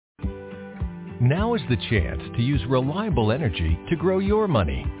Now is the chance to use reliable energy to grow your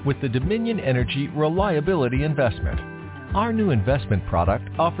money with the Dominion Energy Reliability Investment. Our new investment product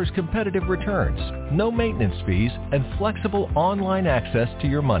offers competitive returns, no maintenance fees, and flexible online access to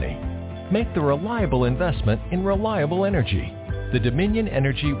your money. Make the reliable investment in reliable energy. The Dominion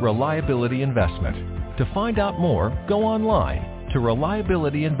Energy Reliability Investment. To find out more, go online to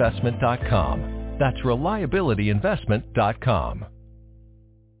reliabilityinvestment.com. That's reliabilityinvestment.com.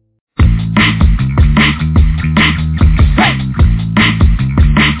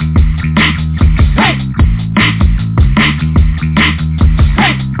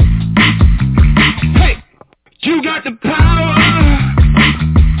 You got the power,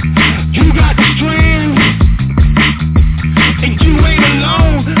 you got the strength, and you ain't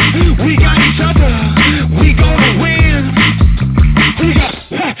alone. We got each other, we gonna win.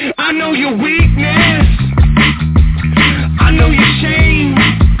 I know your weakness, I know your shame,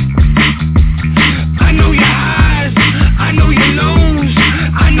 I know your highs, I know your lows,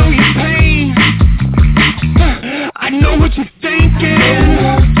 I know your pain. I know what you're thinking,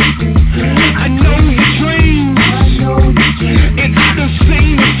 I know your dreams, and I done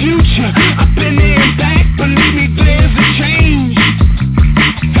seen the future. I've been there and back, believe me, there's a change.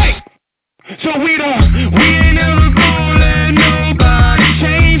 Hey, so we ain't never gonna let nobody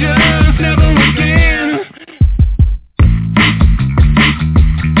change us, never again.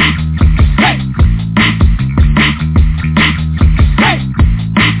 Hey, hey,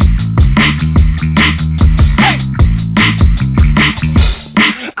 hey.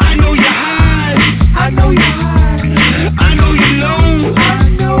 I know your highs, I know your highs, I know your lows, I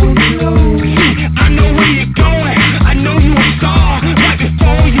know your lows. I know where you're going, I know you a star right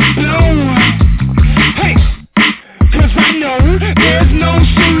before you blow. Hey, 'cause I know there's no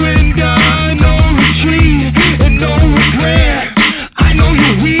surrender, no retreat, and no regret. I know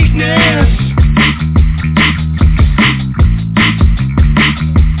your weakness.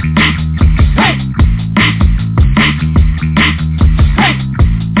 Hey, hey,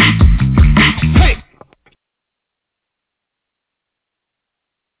 hey.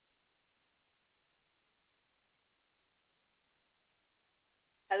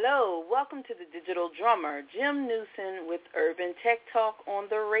 Hello, welcome to the Digital Drummer, Jim Neusom with Urban Tech Talk on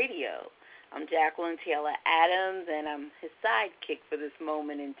the radio. I'm Jacqueline Taylor Adams, and I'm his sidekick for this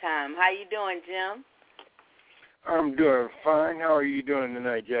moment in time. How you doing, Jim? I'm doing fine. How are you doing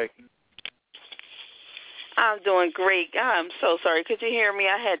tonight, Jackie? I'm doing great. I'm so sorry. Could you hear me?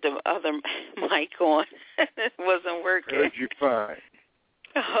 I had the other mic on. It wasn't working. Heard you fine.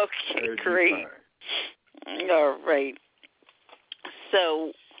 Okay, Heard great. you fine. All right.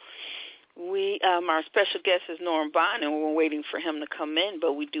 So our special guest is Norm Bond, and we're waiting for him to come in,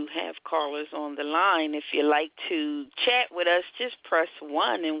 but we do have callers on the line. If you'd like to chat with us, just press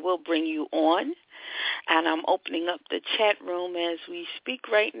 1, and we'll bring you on. And I'm opening up the chat room as we speak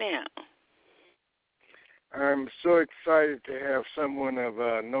right now. I'm so excited to have someone of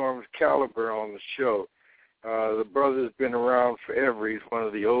Norm's caliber on the show. The brother's been around forever. He's one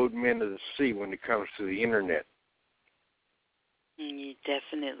of the old men of the sea when it comes to the Internet.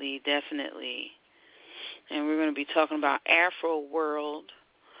 Definitely. And we're going to be talking about Afro World.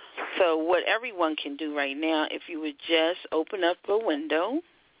 So what everyone can do right now, if you would just open up a window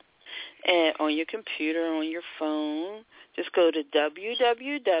and on your computer, on your phone, just go to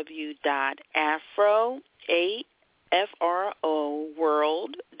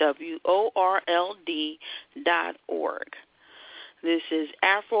www.afroworld.org. This is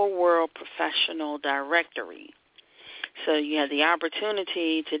Afro World Professional Directory. So you have the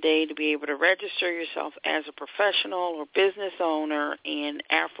opportunity today to be able to register yourself as a professional or business owner in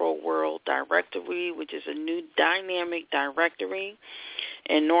Afro World Directory, which is a new dynamic directory.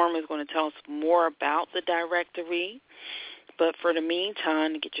 And Norm is going to tell us more about the directory. But for the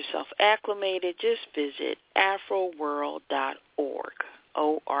meantime, to get yourself acclimated, just visit afroworld.org,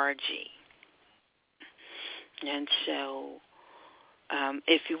 O-R-G. And so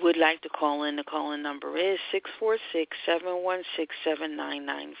if you would like to call in, the call-in number is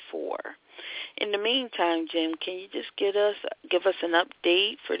 646-716-7994. In the meantime, Jim, can you just give us an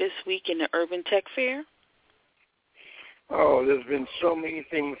update for this week in the Urban Tech Fair? Oh, there's been so many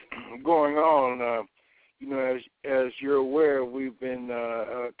things going on. As you're aware, we've been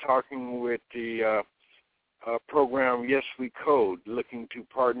talking with the program Yes We Code, looking to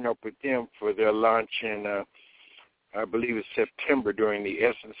partner up with them for their launch in I believe it's September during the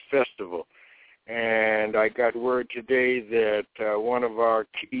Essence Festival. And I got word today that one of our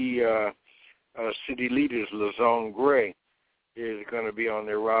key city leaders, Lazone Gray, is going to be on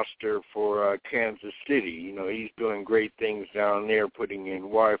their roster for Kansas City. You know, he's doing great things down there, putting in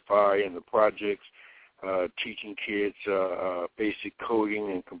Wi-Fi in the projects, teaching kids basic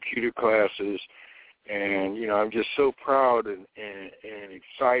coding and computer classes. And, you know, I'm just so proud and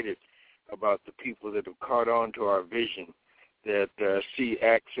excited about the people that have caught on to our vision that see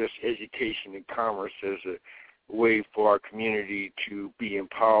access, education, and commerce as a way for our community to be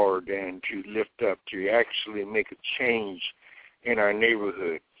empowered and to lift up, to actually make a change in our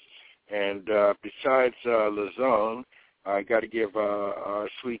neighborhood. And besides Neusom, I got to give our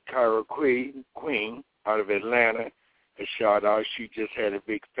sweet Kyra Queen out of Atlanta a shout out. She just had a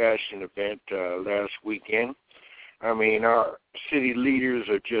big fashion event last weekend. I mean, our city leaders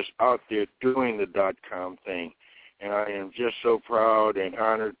are just out there doing the .com thing, and I am just so proud and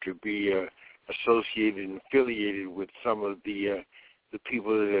honored to be associated and affiliated with some of the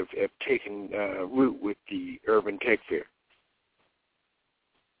people that have taken root with the Urban Tech Fair.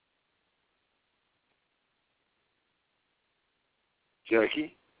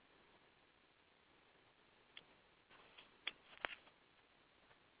 Jackie?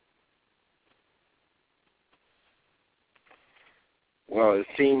 Well, it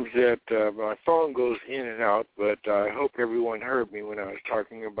seems that my phone goes in and out, but I hope everyone heard me when I was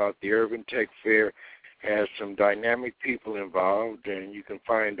talking about the Urban Tech Fair. Has some dynamic people involved, and you can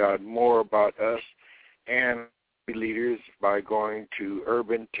find out more about us and leaders by going to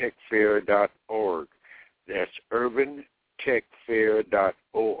urbantechfair.org. That's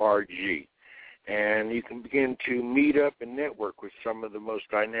urbantechfair.org. And you can begin to meet up and network with some of the most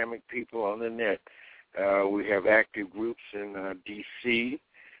dynamic people on the net. We have active groups in D.C.,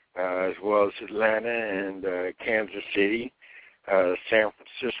 as well as Atlanta and Kansas City, San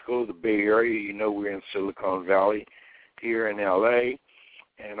Francisco, the Bay Area. You know, we're in Silicon Valley, here in L.A.,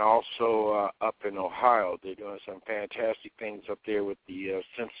 and also up in Ohio. They're doing some fantastic things up there with the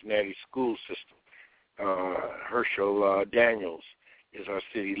Cincinnati school system. Herschel Daniels is our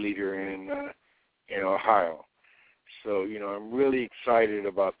city leader in Ohio. So, you know, I'm really excited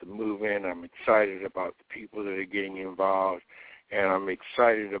about the movement. I'm excited about the people that are getting involved, and I'm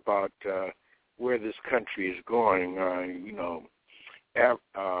excited about where this country is going. You know,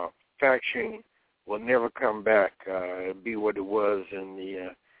 faction will never come back and be what it was in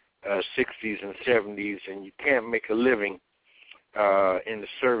the 60s and 70s, and you can't make a living in the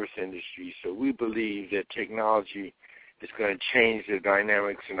service industry. So we believe that technology is going to change the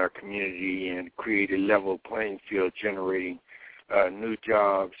dynamics in our community and create a level playing field, generating new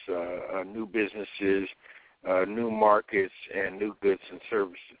jobs, new businesses, new markets, and new goods and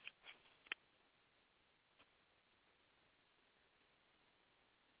services.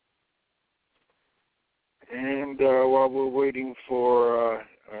 And while we're waiting for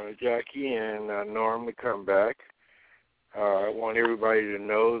Jackie and Norm to come back, I want everybody to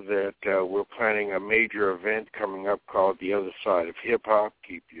know that we're planning a major event coming up called The Other Side of Hip Hop.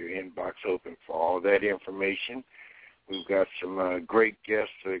 Keep your inbox open for all that information. We've got some great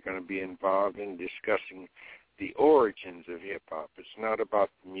guests that are going to be involved in discussing the origins of hip hop. It's not about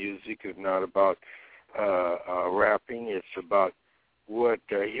the music. It's not about rapping. It's about what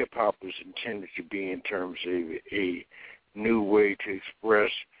hip hop was intended to be in terms of a new way to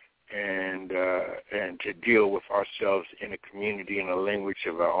express and to deal with ourselves in a community and a language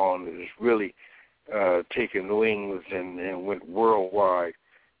of our own that has really taken wings and went worldwide.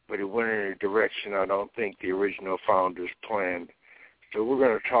 But it went in a direction I don't think the original founders planned. So we're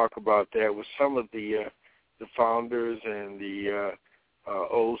going to talk about that with some of the founders and the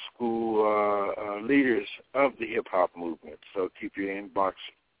old school leaders of the hip-hop movement. So keep your inbox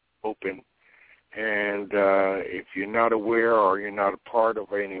open. And if you're not aware or you're not a part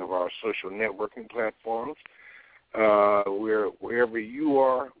of any of our social networking platforms, wherever you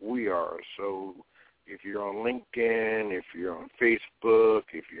are, we are. So if you're on LinkedIn, if you're on Facebook,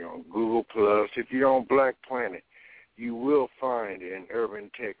 if you're on Google+, if you're on Black Planet, you will find an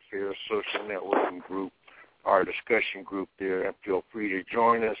Urban Tech Fair social networking group, our discussion group there. And feel free to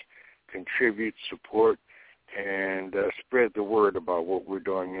join us, contribute, support, and spread the word about what we're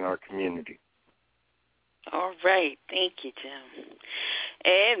doing in our community. All right. Thank you, Jim.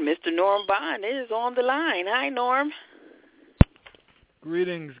 And Mr. Norm Bond is on the line. Hi, Norm.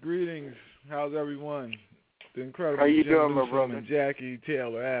 Greetings. How's everyone? The incredible How you Jim doing, my Neusom brother? and Jackie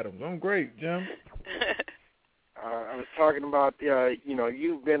Taylor Adams. I'm great, Jim. I was talking about,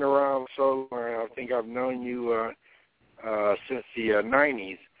 you've been around so long. I think I've known you since the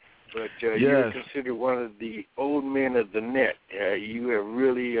 90s, but you're considered one of the old men of the net. You have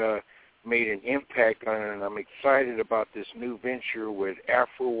really made an impact on it, and I'm excited about this new venture with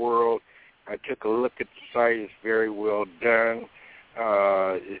Afro World. I took a look at the site. It's very well done.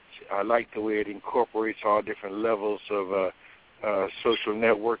 I like the way it incorporates all different levels of social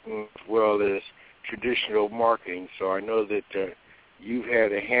networking as well as traditional marketing. So I know that you've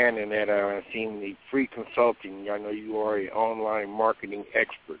had a hand in that. I've seen the free consulting. I know you are an online marketing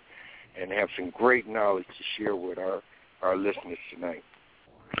expert and have some great knowledge to share with our listeners tonight.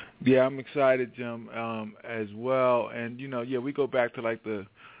 Yeah, I'm excited, Jim, as well. And we go back to like the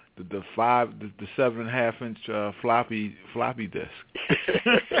 7.5 inch floppy disk.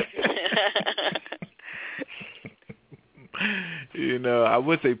 I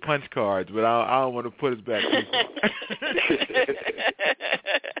would say punch cards, but I don't want to put us back too far.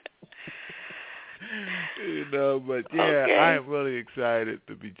 But yeah, okay. I am really excited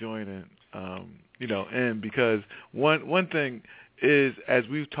to be joining. And because one thing is, as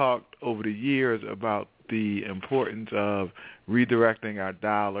we've talked over the years about the importance of redirecting our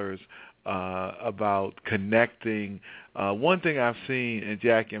dollars, about connecting. One thing I've seen, and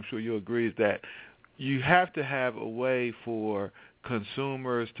Jackie, I'm sure you'll agree, is that you have to have a way for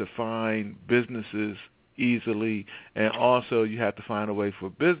consumers to find businesses easily, and also you have to find a way for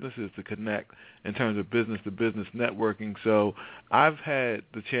businesses to connect in terms of business-to-business networking. So I've had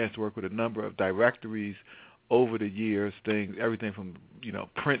the chance to work with a number of directories over the years, everything from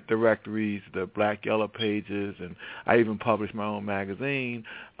print directories, the Black Yellow Pages, and I even published my own magazine.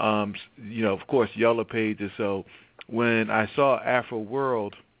 Of course, Yellow Pages. So when I saw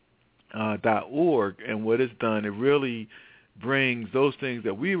AfroWorld.org and what it's done, it really brings those things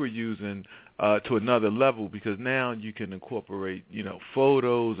that we were using to another level, because now you can incorporate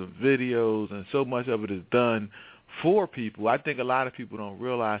photos and videos, and so much of it is done for people. I think a lot of people don't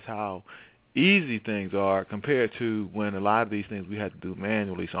realize how easy things are compared to when a lot of these things we had to do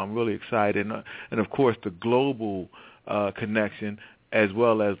manually. So I'm really excited. And of course, the global connection as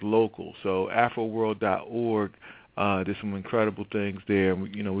well as local. So AfroWorld.org, there's some incredible things there.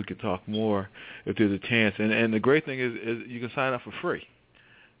 We could talk more if there's a chance. And the great thing is you can sign up for free.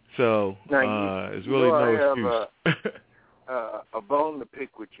 So it's really no excuse. A bone to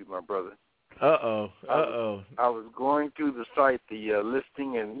pick with you, my brother. I was going through the site, the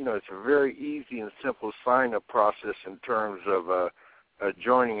listing, and, it's a very easy and simple sign-up process in terms of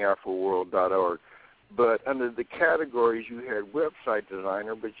joining AfroWorld.org. But under the categories, you had website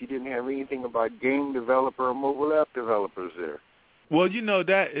designer, but you didn't have anything about game developer or mobile app developers there. Well,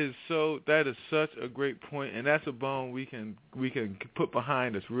 that is such a great point, and that's a bone we can put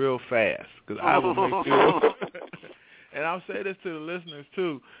behind us real fast, because I will make sure. And I'll say this to the listeners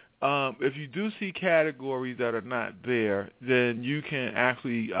too. If you do see categories that are not there, then you can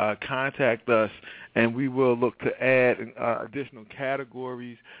actually contact us, and we will look to add additional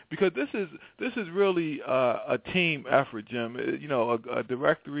categories, because this is really a team effort, Jim. A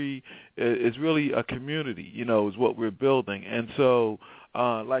directory is really a community. Is what we're building, and so.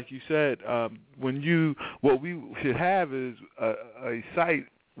 Like you said, what we should have is a site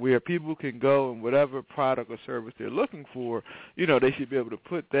where people can go and whatever product or service they're looking for, they should be able to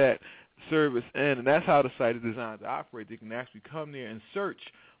put that service in, and that's how the site is designed to operate. They can actually come there and search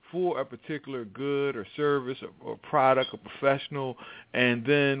for a particular good or service or product or professional, and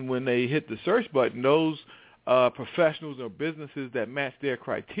then when they hit the search button, those professionals or businesses that match their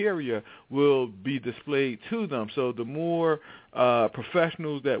criteria will be displayed to them. So the more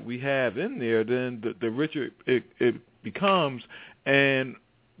professionals that we have in there, then the richer it becomes. And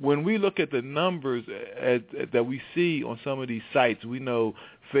when we look at the numbers that we see on some of these sites, we know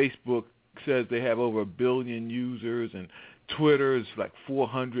Facebook says they have over 1 billion users, and Twitter is like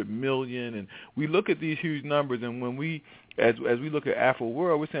 400 million. And we look at these huge numbers, and when as we look at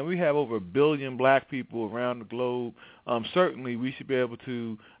AfroWorld, we're saying we have over 1 billion black people around the globe. Certainly, we should be able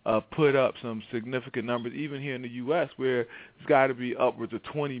to put up some significant numbers, even here in the U.S., where it's got to be upwards of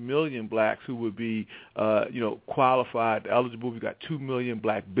 20 million blacks who would be, qualified, eligible. We've got 2 million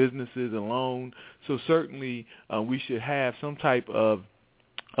black businesses alone. So certainly, we should have some type of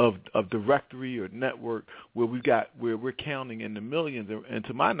directory or network where we're counting in the millions. And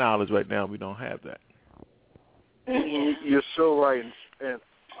to my knowledge, right now, we don't have that. You're so right, and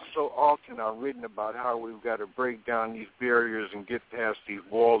so often I've written about how we've got to break down these barriers and get past these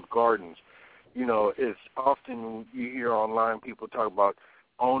walled gardens. It's often you hear online people talk about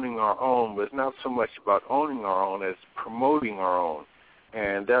owning our own, but it's not so much about owning our own as promoting our own.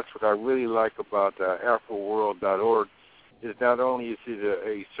 And that's what I really like about AfroWorld.org, is not only is it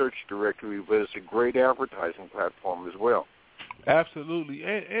a search directory, but it's a great advertising platform as well. Absolutely,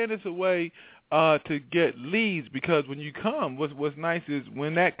 and it's a way to get leads, because when you come, what's nice is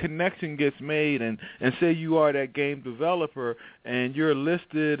when that connection gets made, and say you are that game developer and you're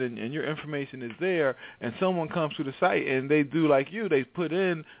listed and your information is there, and someone comes to the site and they do like you, they put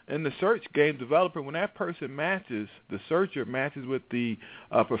in the search game developer. When that person matches, the searcher matches with the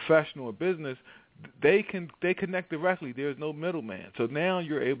professional or business, they connect directly. There's no middleman. So now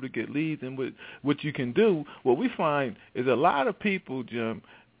you're able to get leads, and what you can do, what we find is a lot of people, Jim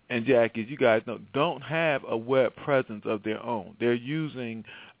and Jackie, as you guys know, don't have a web presence of their own. They're using,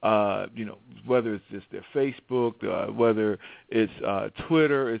 whether it's just their Facebook, whether it's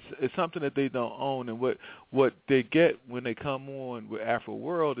Twitter, it's something that they don't own. And what they get when they come on with Afro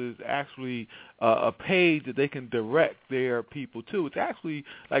World is actually a page that they can direct their people to. It's actually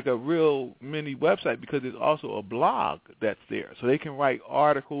like a real mini website, because there's also a blog that's there. So they can write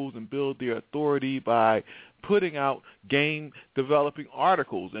articles and build their authority by putting out game developing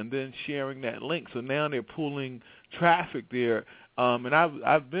articles and then sharing that link. So now they're pulling traffic there. And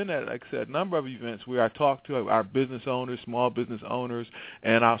I've been at, like I said, a number of events where I talk to our business owners, small business owners,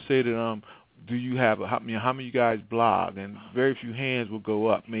 and I'll say to them, do you have how many of you guys blog? And very few hands will go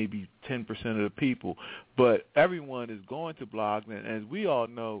up, maybe 10% of the people. But everyone is going to blog. And as we all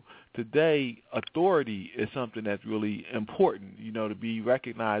know, today authority is something that's really important, to be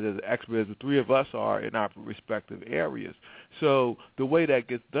recognized as an expert, as the three of us are in our respective areas. So the way that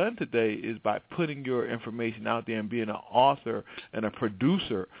gets done today is by putting your information out there and being an author and a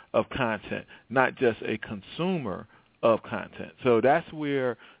producer of content, not just a consumer of content. So that's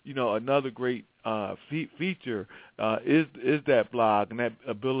where, another great feature is that blog, and that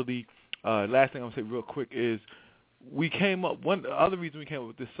ability. Last thing I'm going to say real quick is the other reason we came up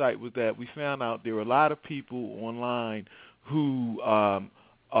with this site was that we found out there were a lot of people online who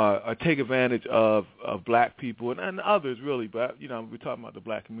take advantage of black people and others, really. But, we're talking about the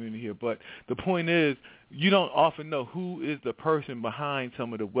black community here. But the point is, you don't often know who is the person behind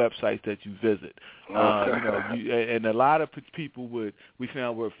some of the websites that you visit. And a lot of people we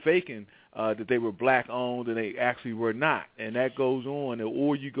found were faking that they were black-owned, and they actually were not. And that goes on.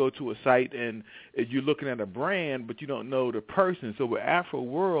 Or you go to a site and you're looking at a brand, but you don't know the person. So with Afro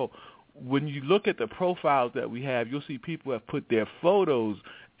World, when you look at the profiles that we have, you'll see people have put their photos,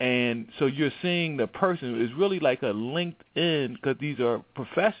 and so you're seeing the person. It's really like a LinkedIn, because these are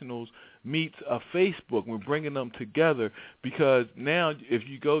professionals, meets a Facebook. We're bringing them together, because now if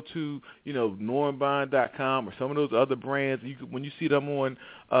you go to Neusom.com or some of those other brands, when you see them on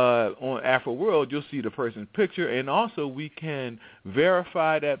Afro World, you'll see the person's picture, and also we can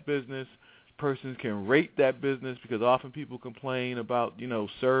verify that business. Persons can rate that business, because often people complain about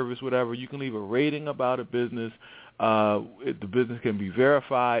service, whatever. You can leave a rating about a business. The business can be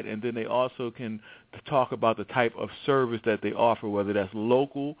verified, and then they also can talk about the type of service that they offer, whether that's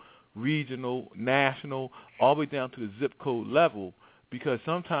local, regional, national, all the way down to the zip code level, because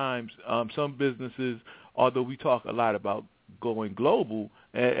sometimes some businesses, although we talk a lot about going global,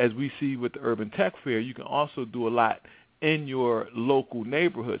 as we see with the Urban Tech Fair, you can also do a lot in your local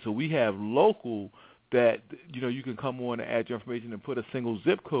neighborhood. So we have local that, you can come on and add your information and put a single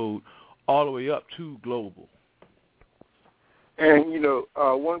zip code all the way up to global. And,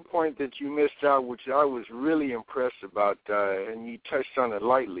 one point that you missed out, which I was really impressed about, and you touched on it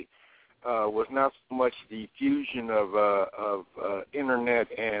lightly, was not so much the fusion of Internet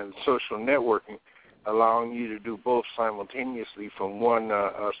and social networking, allowing you to do both simultaneously from one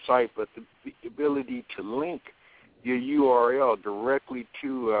site, but the ability to link your URL directly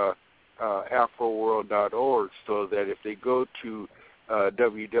to afroworld.org, so that if they go to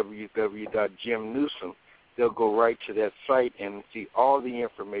www.jimneusom, they'll go right to that site and see all the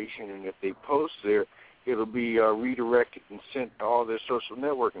information, and if they post there, it'll be redirected and sent to all their social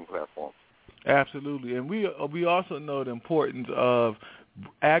networking platforms. Absolutely, and we also know the importance of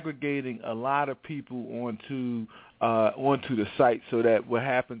aggregating a lot of people onto the site, so that what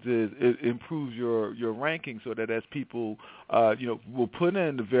happens is it improves your ranking, so that as people will put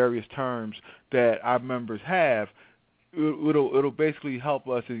in the various terms that our members have, it'll basically help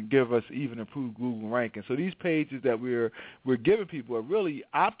us and give us even improved Google ranking. So these pages that we're giving people are really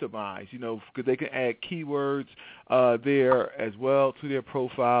optimized, because they can add keywords there as well to their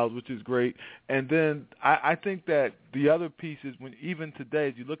profiles, which is great. And then I think that the other piece is, when even today,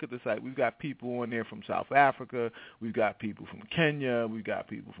 as you look at the site, we've got people on there from South Africa, we've got people from Kenya, we've got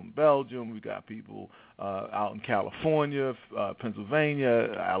people from Belgium, we've got people out in California,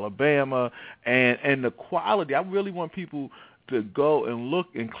 Pennsylvania, Alabama, and the quality. I really want people to go and look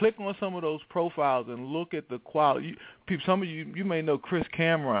and click on some of those profiles and look at the quality. Some of you may know Chris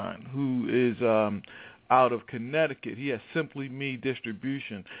Cameron, who is out of Connecticut. He has Simply Me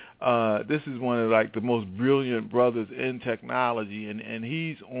Distribution. This is one of like the most brilliant brothers in technology, and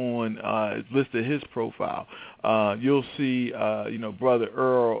he's on it's listed his profile. You'll see, Brother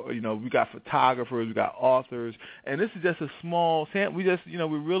Earl. We got photographers, we got authors, and this is just a small sample.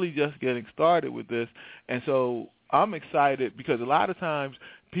 We're really just getting started with this, and so I'm excited because a lot of times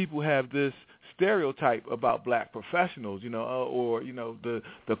people have this stereotype about black professionals, or the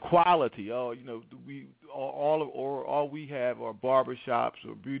quality. All we have are barbershops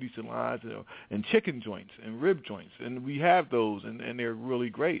or beauty salons and chicken joints and rib joints, and we have those, and they're really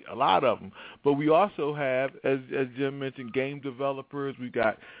great, a lot of them. But we also have, as Jim mentioned, game developers. We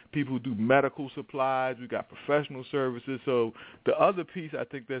got people who do medical supplies. We got professional services. So the other piece I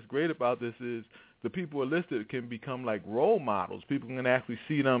think that's great about this is the people who are listed can become like role models. People can actually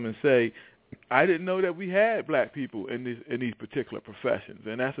see them and say, I didn't know that we had black people in these particular professions.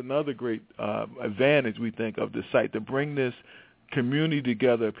 And that's another great advantage, we think, of this site, to bring this community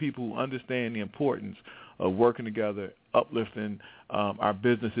together, people who understand the importance of working together, uplifting our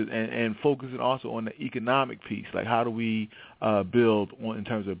businesses, and focusing also on the economic piece, like how do we build in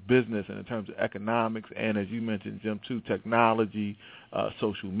terms of business and in terms of economics, and as you mentioned, Jim, too, technology,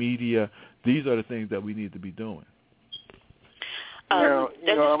 social media. These are the things that we need to be doing. I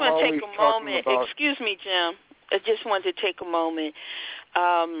just want to take a moment. Excuse me, Jim. I just wanted to take a moment.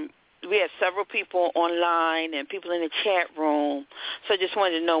 We have several people online and people in the chat room. So I just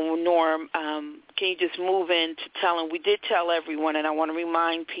wanted to know, Norm, can you just move in to tell them? We did tell everyone, and I want to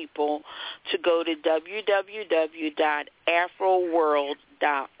remind people to go to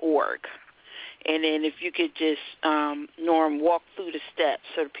www.afroworld.org. And then if you could just, Norm, walk through the steps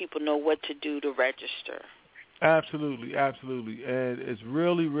so that people know what to do to register. Absolutely. And it's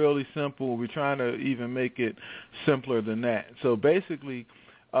really, really simple. We're trying to even make it simpler than that. So basically,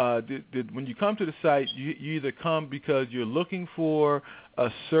 when you come to the site, you either come because you're looking for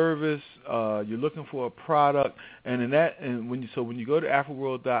a service, you're looking for a product, and when you go to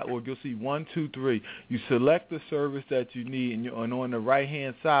AfroWorld.org, you'll see 1, 2, 3. You select the service that you need, and on the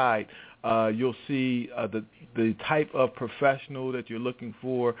right-hand side, you'll see the type of professional that you're looking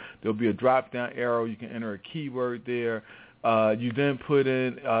for. There'll be a drop-down arrow. You can enter a keyword there. You then put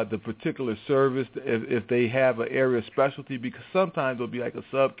in the particular service if they have an area of specialty, because sometimes there'll be like a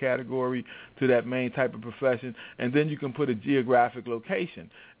subcategory to that main type of profession, and then you can put a geographic location.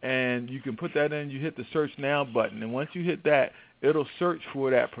 And you can put that in, you hit the Search Now button, and once you hit that, it'll search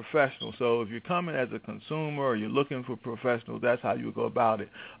for that professional. So if you're coming as a consumer or you're looking for professionals, that's how you would go about it.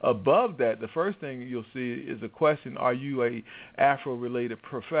 Above that, the first thing you'll see is a question, are you a Afro-related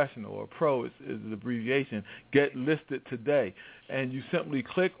professional, or PRO is the abbreviation, get listed today. And you simply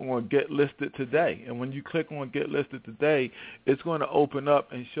click on Get Listed Today. And when you click on Get Listed Today, it's going to open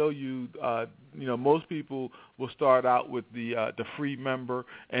up and show you, most people will start out with the free member,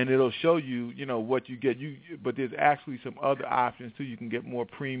 and it'll show you, what you get. But there's actually some other options, too. You can get more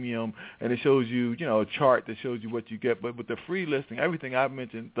premium, and it shows you, a chart that shows you what you get. But with the free listing, everything I've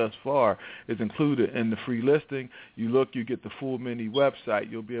mentioned thus far is included in the free listing. You get the full mini website.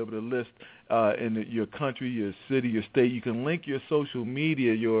 You'll be able to list in your country, your city, your state. You can link your social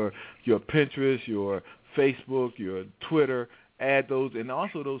media, your Pinterest, your Facebook, your Twitter, add those, and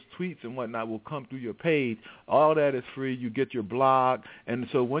also those tweets and whatnot will come through your page. All that is free. You get your blog, and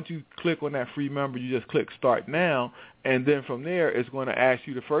so once you click on that free member, you just click Start Now, and then from there, it's going to ask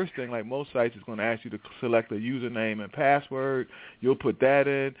you the first thing, like most sites, it's going to ask you to select a username and password. You'll put that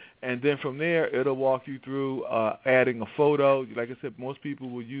in, and then from there, it'll walk you through adding a photo. Like I said, most people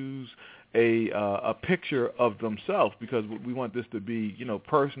will use a picture of themselves because we want this to be,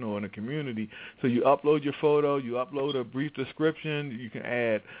 personal in a community. So you upload your photo, you upload a brief description, you can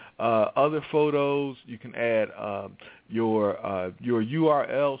add other photos, you can add your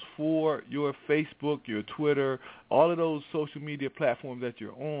URLs for your Facebook, your Twitter, all of those social media platforms that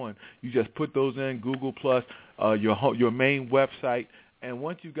you're on. You just put those in, Google+, your main website. And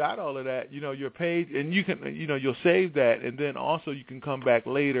once you got all of that, your page, and you can, you'll save that, and then also you can come back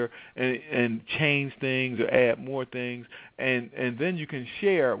later and change things or add more things, and then you can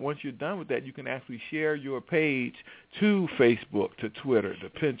share. Once you're done with that, you can actually share your page to Facebook, to Twitter, to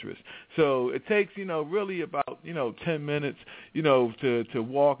Pinterest. So it takes, really about, 10 minutes, to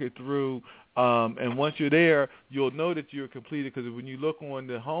walk it through. And once you're there, you'll know that you're completed, because when you look on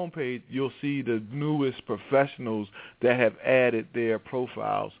the homepage, you'll see the newest professionals that have added their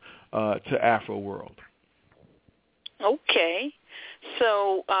profiles to AfroWorld. Okay.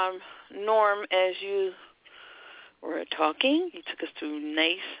 So, Norm, as you were talking, you took us through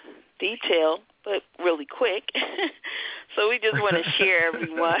nice detail, but really quick. So we just want to share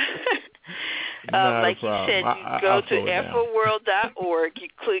everyone. Like you said, you go to AfroWorld.org, you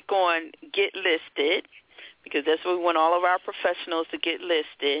click on Get Listed, because that's where we want all of our professionals to get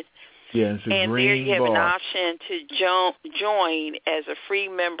listed. Yeah, it's a and green there you have bar. an option to join as a free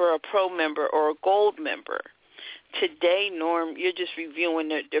member, a pro member, or a gold member. Today, Norm, you're just reviewing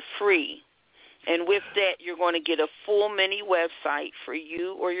the free. And with that, you're going to get a full mini website for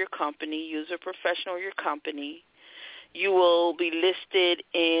you or your company, user professional or your company. You will be listed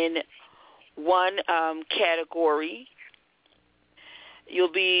in one category.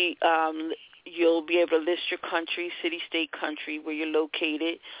 You'll be able to list your country, city, state, country, where you're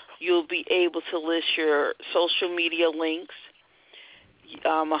located. You'll be able to list your social media links,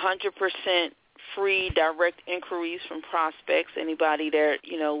 100% free direct inquiries from prospects. Anybody that,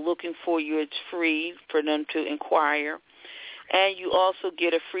 looking for you, it's free for them to inquire. And you also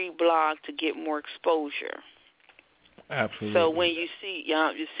get a free blog to get more exposure. Absolutely. So when you see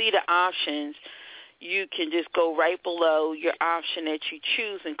the options, you can just go right below your option that you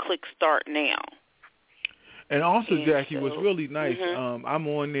choose and click Start Now. And also, Jackie, what's really nice, I'm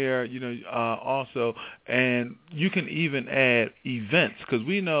on there, also, and you can even add events, because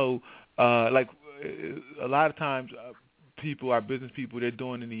we know, like a lot of times our business people, they're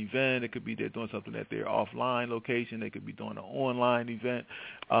doing an event. It could be they're doing something at their offline location. They could be doing an online event.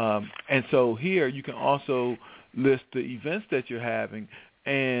 And so here you can also list the events that you're having.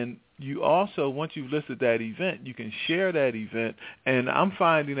 And you also, once you've listed that event, you can share that event. And I'm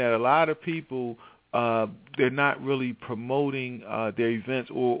finding that a lot of people, they're not really promoting their events,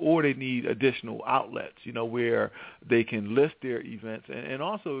 or they need additional outlets, where they can list their events. And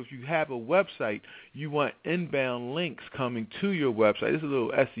also, if you have a website, you want inbound links coming to your website. This is a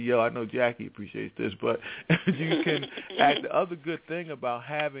little SEO. I know Jackie appreciates this, but you can add. The other good thing about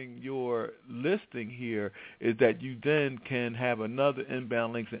having your listing here is that you then can have another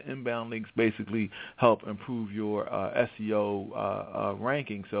inbound links, and inbound links basically help improve your SEO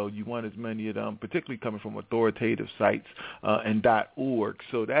ranking. So you want as many of them, particularly coming from authoritative sites and .org.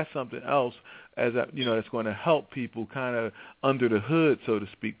 So that's something else that's going to help people kind of under the hood, so to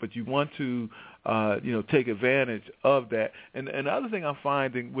speak. But you want to take advantage of that. And the other thing I'm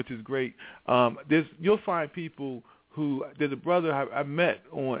finding, which is great, you'll find people who, there's a brother I met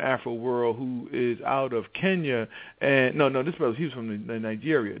on Afro World who is out of Kenya, and this brother, he was from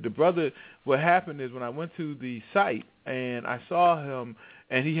Nigeria. The brother, what happened is when I went to the site and I saw him,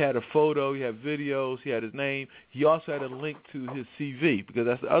 and he had a photo, he had videos, he had his name. He also had a link to his CV, because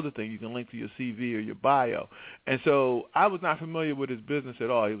that's the other thing. You can link to your CV or your bio. And so I was not familiar with his business at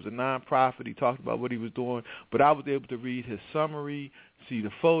all. He was a nonprofit. He talked about what he was doing, but I was able to read his summary, see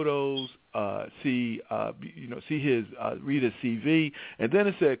the photos, read his CV, and then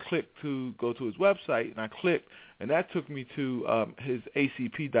it said click to go to his website, and I clicked. And that took me to his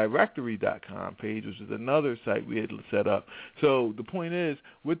acpdirectory.com page, which is another site we had set up. So the point is,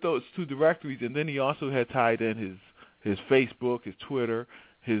 with those two directories, and then he also had tied in his Facebook, his Twitter,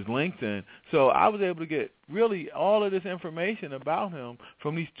 his LinkedIn. So I was able to get really all of this information about him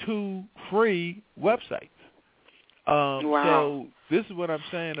from these two free websites. Wow. So this is what I'm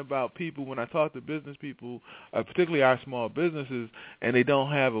saying about people when I talk to business people, particularly our small businesses, and they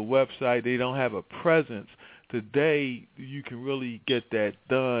don't have a website, they don't have a presence. Today, you can really get that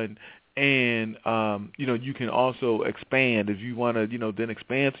done, and you can also expand if you want to. Then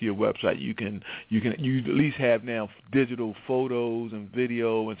expand to your website. You at least have now digital photos and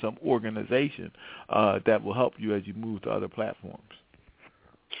video and some organization that will help you as you move to other platforms.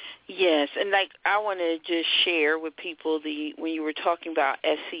 Yes, and I want to just share with people when you were talking about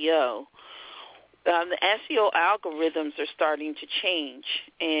SEO. The SEO algorithms are starting to change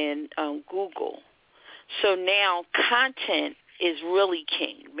in Google. So now content is really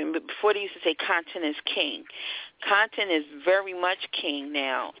king. Before they used to say content is king. Content is very much king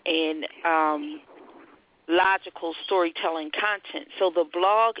now in logical storytelling content. So the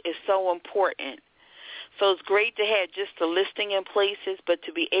blog is so important. So it's great to have just a listing in places, but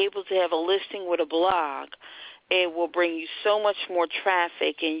to be able to have a listing with a blog, it will bring you so much more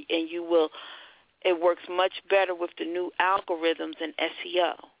traffic, and it works much better with the new algorithms in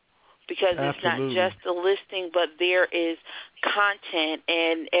SEO. Because Absolutely. It's not just a listing, but there is content.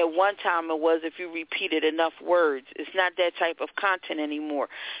 And at one time it was if you repeated enough words. It's not that type of content anymore.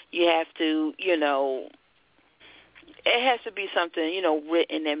 You have to, it has to be something,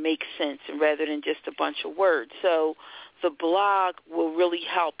 written that makes sense rather than just a bunch of words. So the blog will really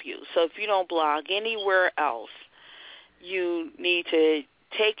help you. So if you don't blog anywhere else, you need to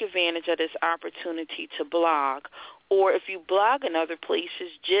take advantage of this opportunity to blog. Or if you blog in other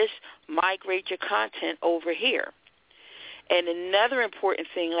places, just migrate your content over here. And another important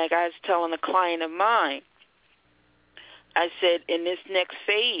thing, like I was telling a client of mine, I said, in this next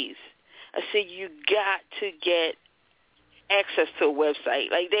phase, I said, you got to get access to a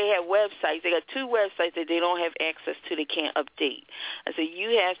website. Like, they have websites. They got 2 websites that they don't have access to. They can't update. I said,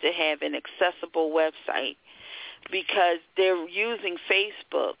 you have to have an accessible website because they're using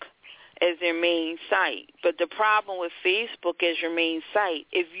Facebook as their main site. But the problem with Facebook as your main site,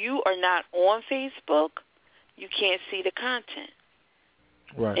 if you are not on Facebook, you can't see the content.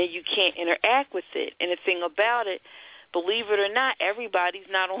 Right. And you can't interact with it. And the thing about it, believe it or not, everybody's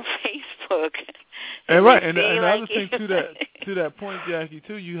not on Facebook. And right, and another thing to that point, Jackie,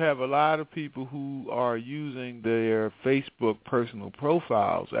 too, you have a lot of people who are using their Facebook personal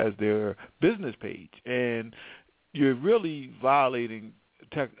profiles as their business page, and you're really violating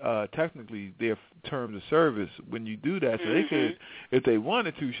technically their terms of service when you do that. So they could, if they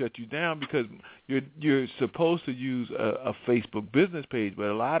wanted to, shut you down because you're supposed to use a Facebook business page, but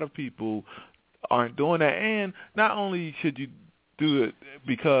a lot of people aren't doing that. And not only should you do it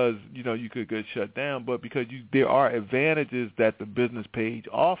because you could get shut down, but because there are advantages that the business page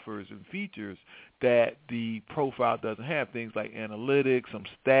offers and features that the profile doesn't have. Things like analytics, some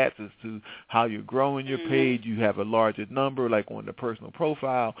stats as to how you're growing your page. You have a larger number, like on the personal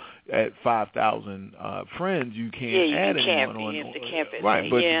profile at 5,000 friends. You can't add anyone on. Right,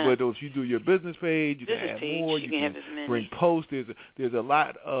 but if you do your business page, you can add more. You can bring posts. There's a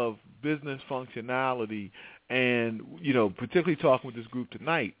lot of business functionality, and particularly talking with this group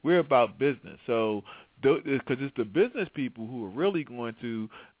tonight, we're about business. So because it's the business people who are really going to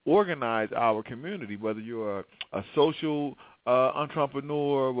organize our community, whether you're a social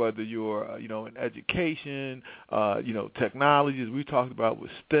entrepreneur, whether you're in education, technology, as we talked about with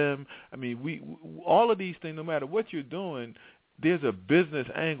STEM. I mean, we all of these things, no matter what you're doing, there's a business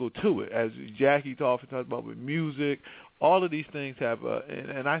angle to it. As Jackie often talks about with music, all of these things have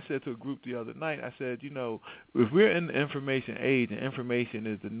and I said to a group the other night, I said, if we're in the information age, and information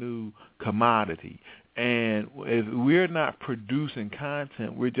is the new commodity, and if we're not producing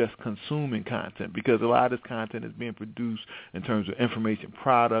content, we're just consuming content, because a lot of this content is being produced in terms of information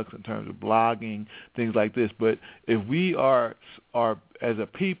products, in terms of blogging, things like this. But if we are as a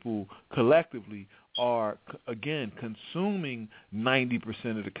people collectively are, again, consuming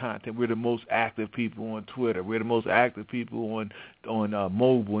 90% of the content. We're the most active people on Twitter. We're the most active people on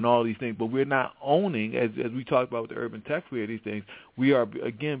mobile and all these things. But we're not owning, as we talked about with the urban tech fair, these things. We are,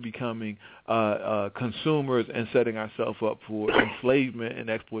 again, becoming consumers and setting ourselves up for enslavement and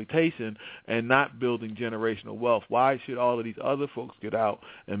exploitation and not building generational wealth. Why should all of these other folks get out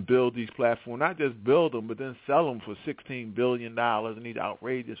and build these platforms, not just build them, but then sell them for $16 billion and these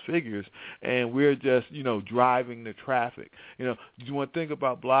outrageous figures, and we're just, driving the traffic. You want to think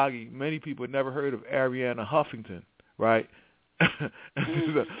about blogging. Many people have never heard of Arianna Huffington, right?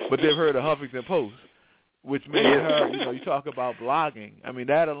 But they've heard of Huffington Post, which made her, you talk about blogging. I mean,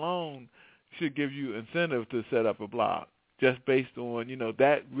 that alone should give you incentive to set up a blog, just based on,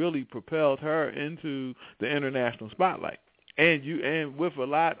 that really propelled her into the international spotlight. And with a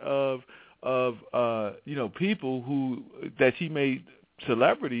lot of people that she made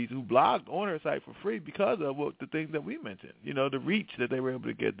celebrities who blogged on her site for free because of the things that we mentioned, the reach that they were able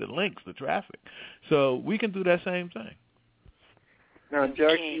to get, the links, the traffic. So we can do that same thing. Now,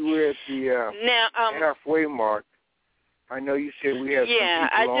 Jackie, we're at the halfway mark. I know you said we have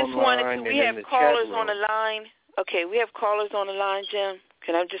some people online. We have callers on the line. Okay, we have callers on the line, Jim.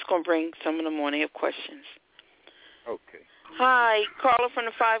 I'm just going to bring some of them on. They have questions. Okay. Hi, caller from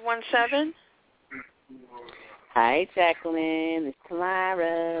the 517. Hi, Jacqueline. It's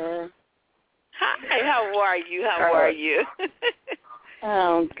Tamara. Hi, how are you?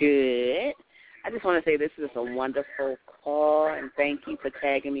 I'm good. I just want to say this is a wonderful call, and thank you for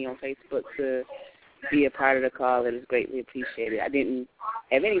tagging me on Facebook to be a part of the call. It is greatly appreciated. I didn't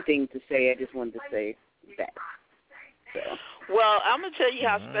have anything to say. I just wanted to say that. So. Well, I'm going to tell you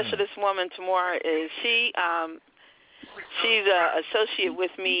how special this woman, Tamara, is. She's an associate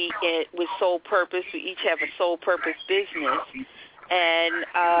with me with Soul Purpose. We each have a Soul Purpose business. And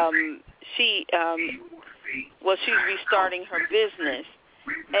she's restarting her business.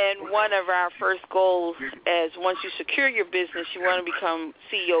 And one of our first goals is once you secure your business, you want to become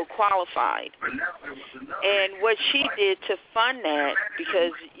CEO qualified. And what she did to fund that,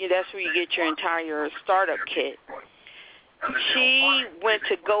 because that's where you get your entire startup kit, she went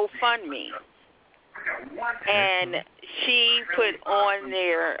to GoFundMe. And she put on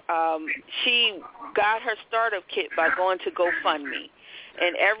there, she got her startup kit by going to GoFundMe.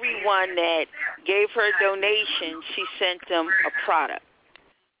 And everyone that gave her a donation, she sent them a product.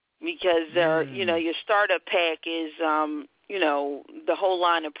 because your startup pack is the whole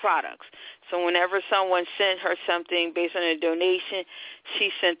line of products. So whenever someone sent her something based on a donation,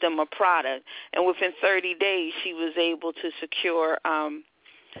 she sent them a product, and within 30 days she was able to secure her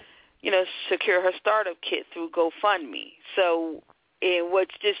startup kit through GoFundMe. So, and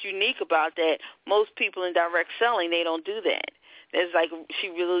what's just unique about that, most people in direct selling, they don't do that. It's like she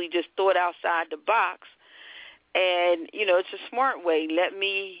really just thought outside the box, and it's a smart way. Let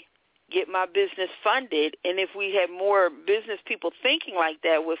me get my business funded, and if we had more business people thinking like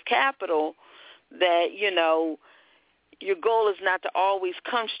that with capital, that your goal is not to always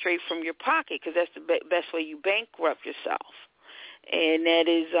come straight from your pocket, because that's the best way you bankrupt yourself. And that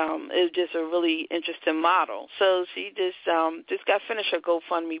is just a really interesting model. So she just got finished her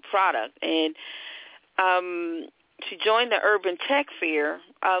GoFundMe product, and she joined the Urban Tech Fair.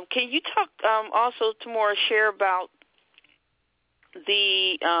 Can you talk also to more share about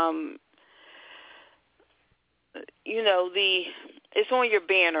the it's on your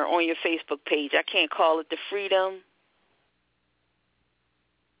banner on your Facebook page. I can't call it the Freedom.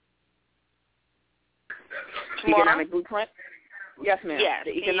 Economic Blueprint? Yes, ma'am. Yes.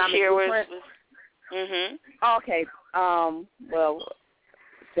 The Economic Blueprint? Okay. Well,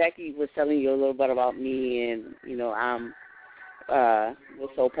 Jackie was telling you a little bit about me, and, I'm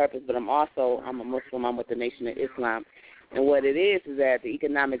with Soul Purpose, but I'm a Muslim. I'm with the Nation of Islam. And what it is that the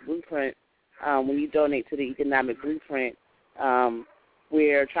Economic Blueprint, when you donate to the Economic Blueprint,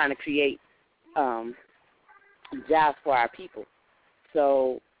 we're trying to create jobs for our people.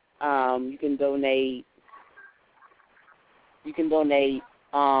 So you can donate. Is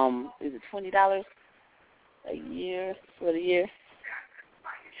it $20 a year for the year?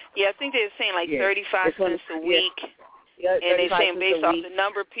 Yeah, I think they're saying 35 cents a week. Yeah, and they're saying based off the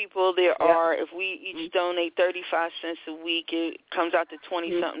number of people there are, if we each donate 35 cents a week, it comes out to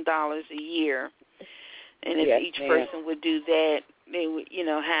 $20-something a year. And if each person would do that, they would,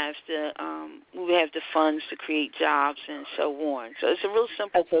 have we would have the funds to create jobs and so on. So it's a real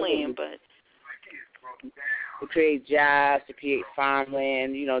simple plan, but to create jobs, to create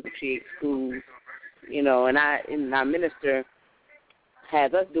farmland, to create schools, and our minister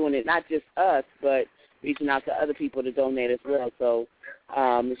has us doing it, not just us, but reaching out to other people to donate as well. So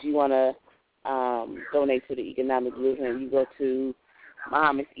if you want to donate to the Economic Blueprint, you go to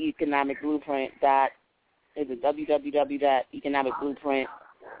Muhammad's Economic Blueprint. Is it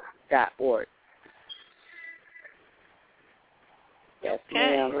www.economicblueprint.org? Yes,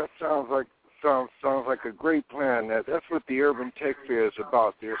 ma'am. That sounds like a great plan. That's what the Urban Tech Fair is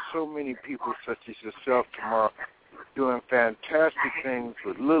about. There are so many people such as yourself tomorrow doing fantastic things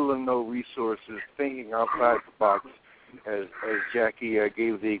with little or no resources, thinking outside the box, as Jackie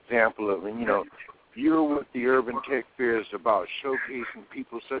gave the example of. And, you're what the Urban Tech Fair is about, showcasing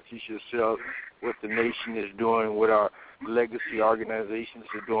people such as yourself, what the nation is doing, what our legacy organizations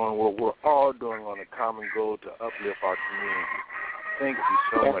are doing, what we're all doing on a common goal to uplift our community. Thank you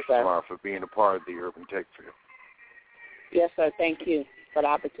so much, Tamara, for being a part of the Urban Tech Fair. Yes, sir. Thank you for the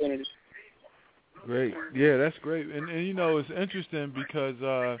opportunity. Great. Yeah, that's great. And it's interesting because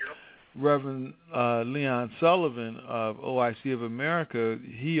Reverend Leon Sullivan of OIC of America,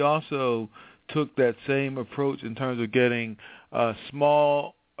 he also took that same approach in terms of getting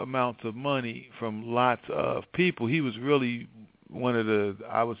small amounts of money from lots of people. He was really one of the,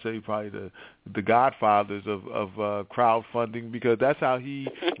 I would say, probably the godfathers of crowdfunding, because that's how he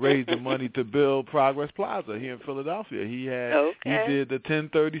raised the money to build Progress Plaza here in Philadelphia. He did the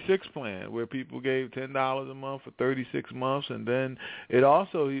 1036 plan, where people gave $10 a month for 36 months, and then he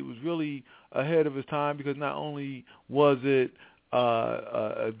was really ahead of his time, because not only was it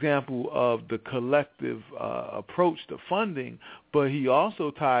example of the collective approach to funding, but he also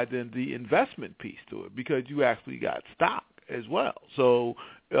tied in the investment piece to it, because you actually got stock as well. So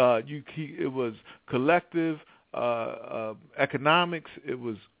it was collective economics. It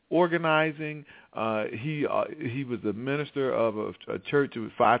was organizing. He was the minister of a church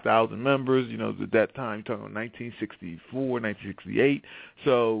with 5,000 members. At that time, you're talking about 1964, 1968.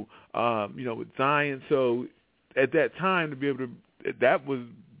 So with Zion. So at that time, to be able to, that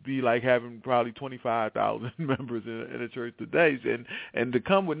would be like having probably 25,000 members in a church today, and to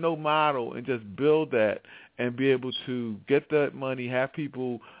come with no model and just build that and be able to get that money, have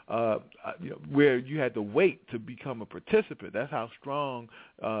people where you had to wait to become a participant. That's how strong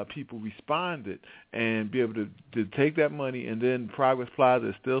people responded, and be able to take that money. And then Progress Plaza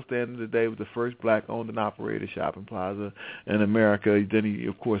is still standing today with the first black-owned and operated shopping plaza in America. Then he,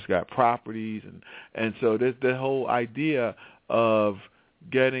 of course, got properties, and so there's the whole idea of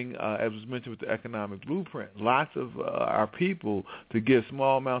getting, as was mentioned with the economic blueprint, lots of our people to give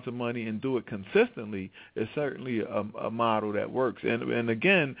small amounts of money and do it consistently is certainly a model that works. And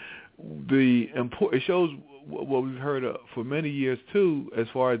again, it shows what we've heard for many years too, as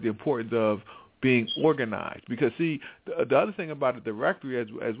far as the importance of being organized. Because see, the other thing about a directory,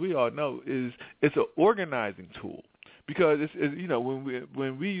 as we all know, is it's an organizing tool. Because it's you know,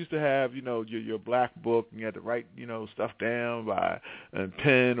 when we used to have, you know, your black book and you had to write, you know, stuff down by a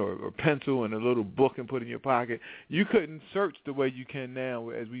pen or pencil and a little book and put in your pocket, you couldn't search the way you can now,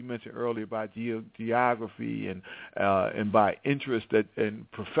 as we mentioned earlier, by geography and by interest and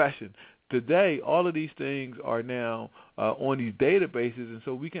profession. Today, all of these things are now on these databases, and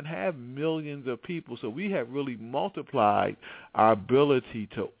so we can have millions of people. So we have really multiplied our ability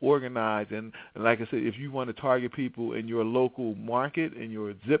to organize. And like I said, if you want to target people in your local market, in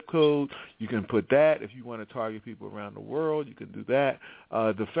your zip code, you can put that. If you want to target people around the world, you can do that.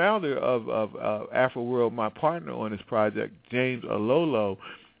 The founder of Afro World, my partner on this project, James Alolo,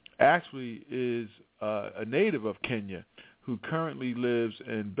 actually is a native of Kenya who currently lives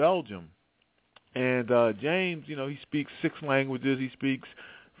in Belgium. And James, you know, he speaks 6 languages. He speaks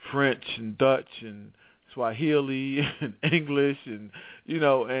French and Dutch and Swahili and English, and you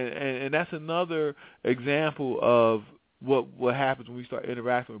know, and that's another example of what happens when we start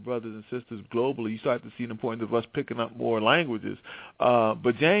interacting with brothers and sisters globally. You start to see the importance of us picking up more languages.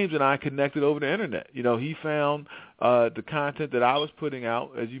 But James and I connected over the internet. You know, he found the content that I was putting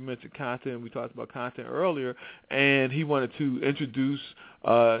out, as you mentioned content, we talked about content earlier, and he wanted to introduce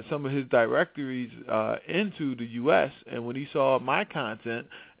some of his directories into the U.S., and when he saw my content,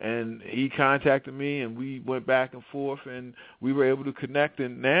 and he contacted me, and we went back and forth, and we were able to connect,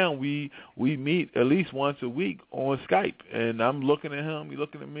 and now we meet at least once a week on Skype, and I'm looking at him, he's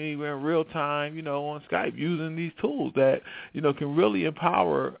looking at me, we're in real time, you know, on Skype, using these tools that, you know, can really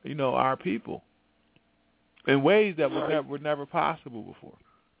empower, you know, our people in ways that were never possible before.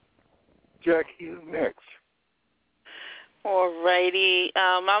 Jackie, next. All righty.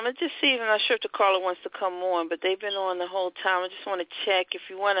 I'm going to just see, I'm not sure if the caller wants to come on, but they've been on the whole time. I just want to check if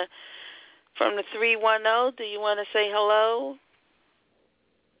you want to, from the 310, do you want to say hello?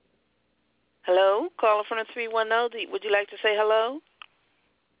 Hello? Caller from the 310, would you like to say hello?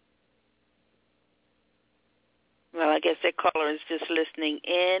 Well, I guess that caller is just listening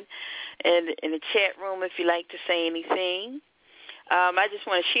in. And in the chat room, if you'd like to say anything. I just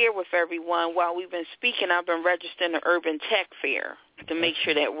want to share with everyone, while we've been speaking, I've been registering the Urban Tech Fair to make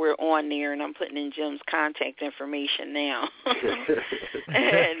sure that we're on there, and I'm putting in Jim's contact information now.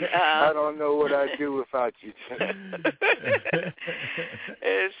 And, I don't know what I'd do without you.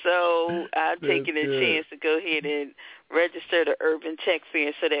 And so I'm taking a chance to go ahead and register the Urban Tech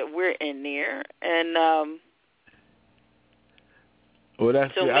Fair so that we're in there. And well,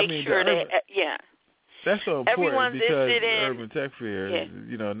 that's so make sure that, yeah. That's so important. Everyone's because in Urban Tech Fair,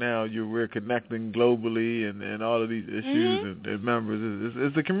 you know, now we're connecting globally and all of these issues and members.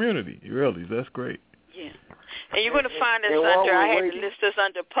 It's the community, really. That's great. Yeah. And you're going to find us under, I had to list us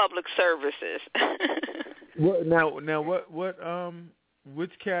under public services.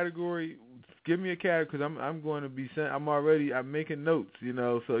 Which category? Give me a category, because I'm going to be I'm making notes, you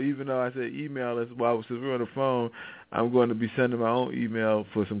know. So even though I said email, that's why since we're on the phone, I'm going to be sending my own email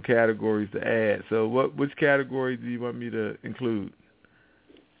for some categories to add. So which category do you want me to include?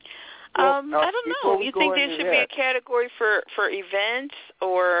 I don't know. You think there should be a category for events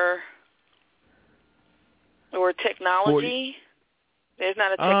or technology? There's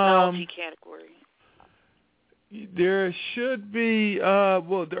not a technology category. There should be,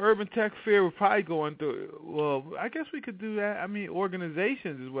 the Urban Tech Fair will probably go into, I guess we could do that. I mean,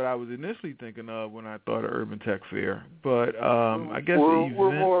 organizations is what I was initially thinking of when I thought of Urban Tech Fair. But I guess we're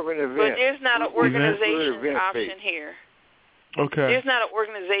more of an event. But there's not an organization option here. Okay. There's not an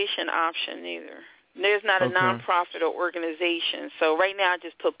organization option either. There's not a nonprofit or organization. So right now I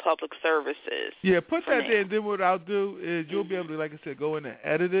just put public services. Yeah, put that there, and then what I'll do is you'll be able to, like I said, go in and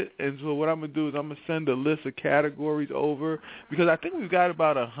edit it. And so what I'm going to do is I'm going to send a list of categories over, because I think we've got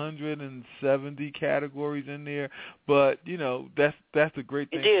about 170 categories in there. But, you know, that's the great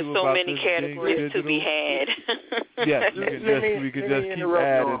thing, There's too, so about many this categories to be had. Yes, we can just keep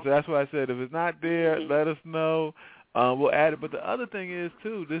adding. So that's why I said if it's not there, let us know. We'll add it. But the other thing is,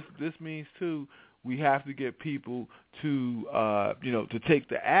 too, this means, too, we have to get people to, to take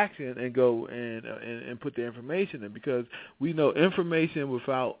the action and go and put the information in, because we know information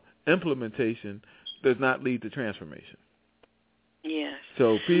without implementation does not lead to transformation. Yes.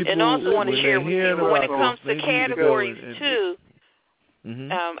 So people, and also want to share with you, when it comes to categories, too,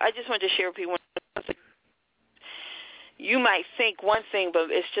 I just want to share with people, you might think one thing, but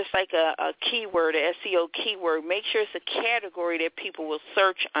it's just like a keyword, a SEO keyword. Make sure it's a category that people will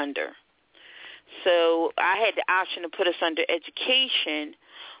search under. So I had the option to put us under education,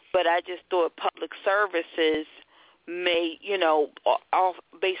 but I just thought public services may,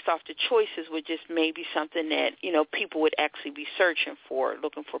 based off the choices, would just maybe something that, people would actually be searching for,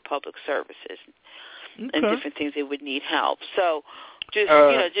 looking for public services and different things they would need help. So just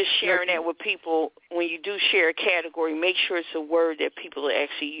sharing that with people. When you do share a category, make sure it's a word that people are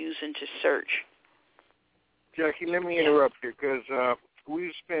actually using to search. Jackie, let me interrupt you because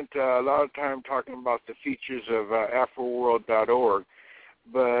we've spent a lot of time talking about the features of AfroWorld.org,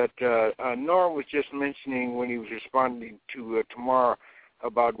 but Norm was just mentioning when he was responding to Tamara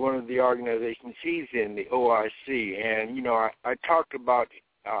about one of the organizations he's in, the OIC, and, I talked about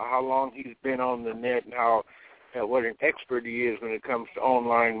how long he's been on the net and how what an expert he is when it comes to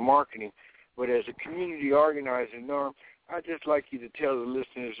online marketing. But as a community organizer, Norm, I'd just like you to tell the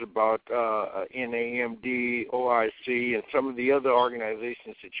listeners about NAMD, OIC, and some of the other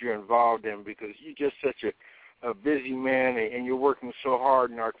organizations that you're involved in, because you're just such a busy man and you're working so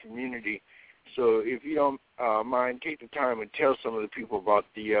hard in our community. So if you don't mind, take the time and tell some of the people about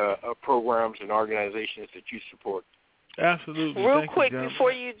the programs and organizations that you support. Absolutely. Real quick,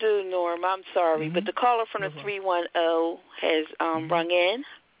 before you do, Norm, I'm sorry, but the caller from the 310 has rung in.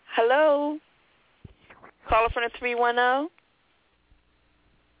 Hello? Caller from the 310?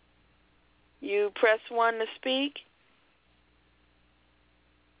 You press 1 to speak?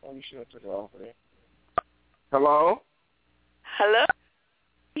 Oh, you should have took it off there. Hello? Hello?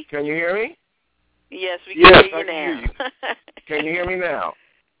 Can you hear me? Yes, we can hear you now. Hear you. Can you hear me now?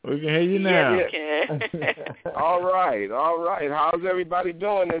 We can hear you now. Yes, we can. All right. How's everybody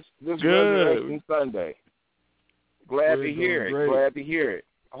doing this Resurrection Sunday? Glad to hear it.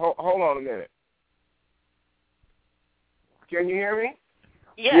 Hold on a minute. Can you hear me?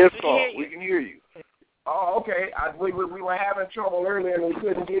 Yes, we can hear you. Oh, okay. We were having trouble earlier and we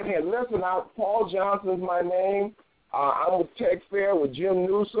couldn't get in. Listen, Paul Johnson's my name. I'm with Tech Fair with Jim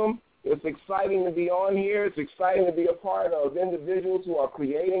Neusom. It's exciting to be on here. It's exciting to be a part of individuals who are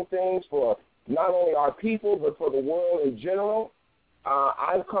creating things for not only our people but for the world in general.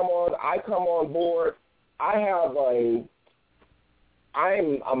 I come on board. I'm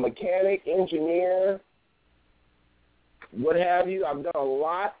a mechanic, engineer, what have you. I've done a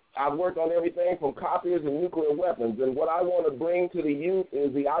lot. I've worked on everything from copiers and nuclear weapons. And what I want to bring to the youth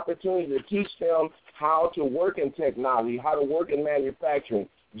is the opportunity to teach them how to work in technology, how to work in manufacturing.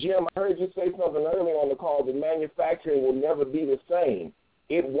 Jim, I heard you say something earlier on the call that manufacturing will never be the same.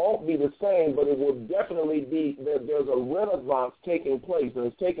 It won't be the same, but it will definitely be, there's a renaissance taking place, and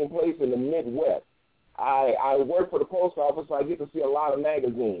it's taking place in the Midwest. I work for the post office, so I get to see a lot of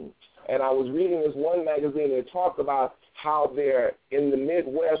magazines. And I was reading this one magazine that talked about how they're, in the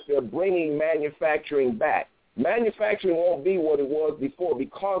Midwest, they're bringing manufacturing back. Manufacturing won't be what it was before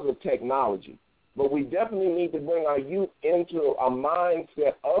because of technology. But we definitely need to bring our youth into a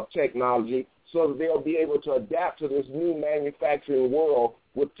mindset of technology so that they'll be able to adapt to this new manufacturing world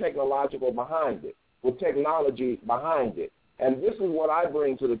with technological behind it, with technology behind it. And this is what I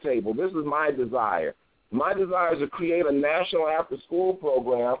bring to the table. This is my desire. My desire is to create a national after-school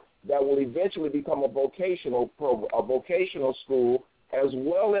program that will eventually become a vocational school as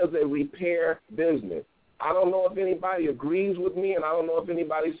well as a repair business. I don't know if anybody agrees with me, and I don't know if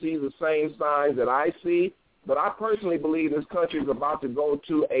anybody sees the same signs that I see, but I personally believe this country is about to go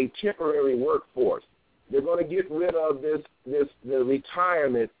to a temporary workforce. They're going to get rid of the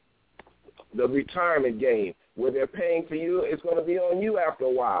retirement game where they're paying for you. It's going to be on you after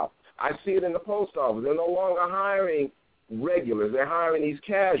a while. I see it in the post office. They're no longer hiring regulars. They're hiring these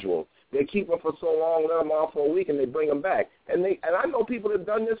casuals. They keep them for so long, let them off for a week, and they bring them back. And I know people that have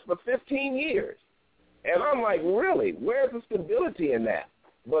done this for 15 years. And I'm like, really? Where's the stability in that?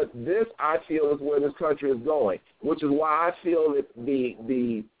 But this, I feel, is where this country is going, which is why I feel that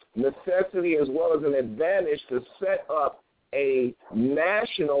the necessity as well as an advantage to set up a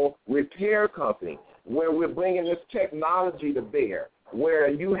national repair company where we're bringing this technology to bear, where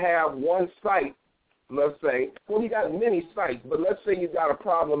you have one site, let's say, well, you got many sites, but let's say you got a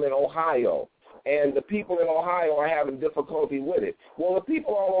problem in Ohio, and the people in Ohio are having difficulty with it. Well, the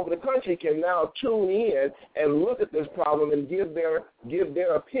people all over the country can now tune in and look at this problem and give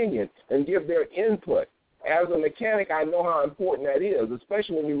their opinion and give their input. As a mechanic, I know how important that is,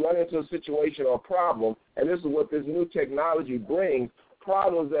 especially when you run into a situation or a problem, and this is what this new technology brings,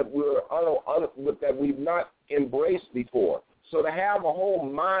 problems that that we've not embraced before. So to have a whole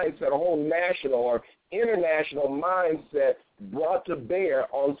mindset, a whole national or international mindset brought to bear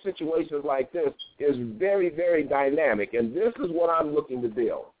on situations like this is very, very dynamic, and this is what I'm looking to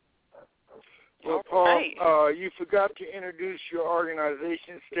build. Well, Paul, you forgot to introduce your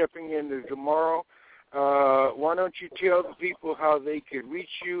organization, Stepping Into Tomorrow. Why don't you tell the people how they could reach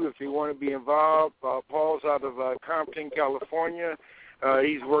you if they want to be involved? Paul's out of Compton, California.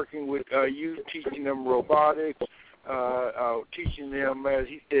 He's working with youth, teaching them robotics, teaching them, as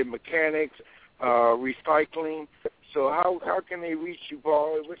he said, mechanics, recycling. So how can they reach you,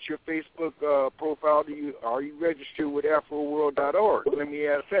 Paul? What's your Facebook profile? Are you registered with AfroWorld.org? Let me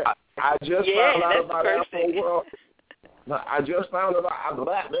ask that. I just found out about AfroWorld. I just found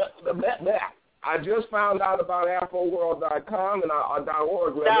out about AfroWorld.com and .org.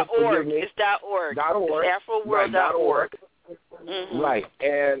 .org. It's .org. .org. It's AfroWorld.org. Mm-hmm. Right,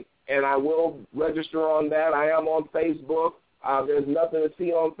 and I will register on that. I am on Facebook. There's nothing to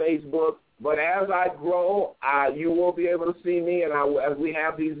see on Facebook. But as I grow, you will be able to see me, and as we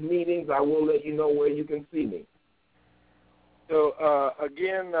have these meetings, I will let you know where you can see me. So,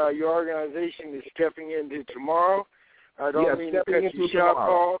 again, your organization is Stepping Into Tomorrow. I don't mean to cut you short,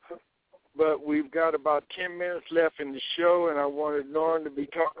 Paul, but we've got about 10 minutes left in the show, and I wanted Norm to be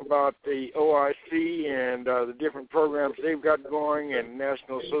talking about the OIC and the different programs they've got going, and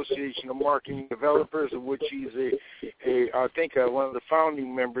National Association of Marketing Developers, of which he's I think one of the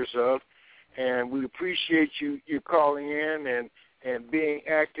founding members of. And we appreciate you calling in and being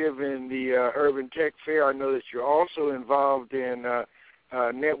active in the Urban Tech Fair. I know that you're also involved in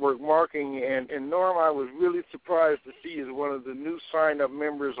network marketing. And Norm, I was really surprised to see as one of the new sign-up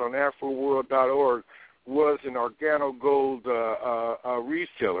members on AfroWorld.org was an OrganoGold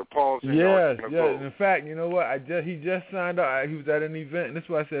reseller. Paul's in OrganoGold. Yes. In fact, you know what? He just signed up. He was at an event, and this is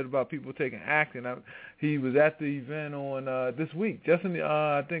what I said about people taking action. He was at the event on this week, just in the,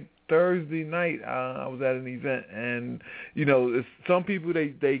 I think, Thursday night. I was at an event, and some people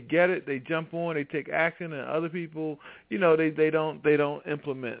they get it, they jump on, they take action, and other people, they don't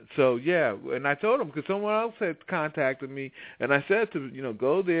implement. So yeah, and I told them because someone else had contacted me, and I said to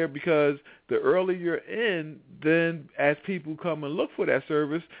go there because the earlier you're in, then as people come and look for that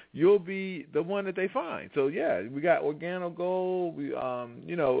service, you'll be the one that they find. So yeah, we got OrganoGold.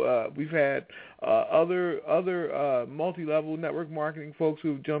 We've had other multi-level network marketing folks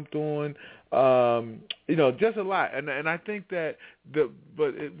who've jumped on, just a lot. And I think that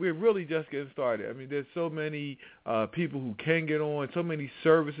we're really just getting started. I mean, there's so many people who can get on, so many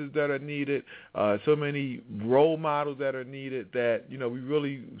services that are needed, so many role models that are needed that, we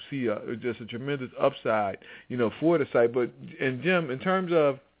really see just a tremendous upside, for the site. And Jim, in terms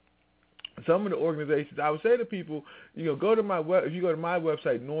of some of the organizations, I would say to people, go to my if you go to my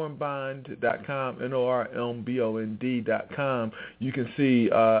website, normbond.com, NORMBOND.com, you can see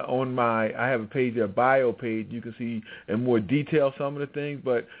I have a page, a bio page, you can see in more detail some of the things.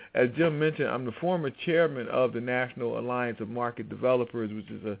 But as Jim mentioned, I'm the former chairman of the National Alliance of Market Developers, which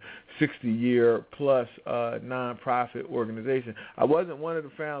is a 60-year plus nonprofit organization. I wasn't one of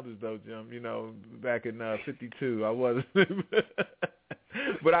the founders, though, Jim, back in 52. I wasn't.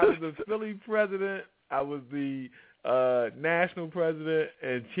 But I was the Philly president. I was the national president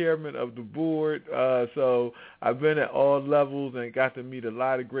and chairman of the board. So I've been at all levels and got to meet a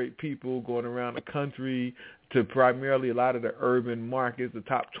lot of great people going around the country to primarily a lot of the urban markets, the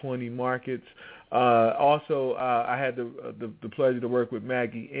top 20 markets. Also, I had the pleasure to work with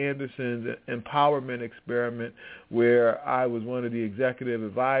Maggie Anderson's empowerment experiment, where I was one of the executive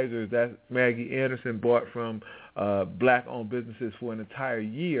advisors that Maggie Anderson bought from black-owned businesses for an entire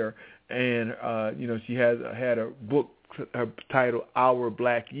year. And, she had a book titled Our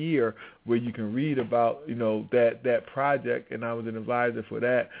Black Year, where you can read about, that project, and I was an advisor for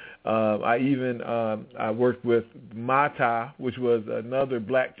that. I worked with Mata, which was another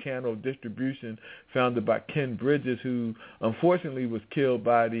black channel distribution founded by Ken Bridges, who unfortunately was killed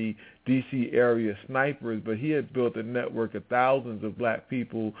by the D.C. area snipers, but he had built a network of thousands of black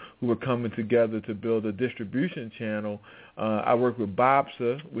people who were coming together to build a distribution channel. I work with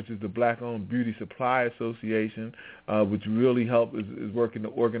BOBSA, which is the Black-Owned Beauty Supply Association, which really is working to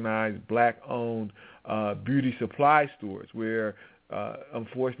organize black-owned beauty supply stores, where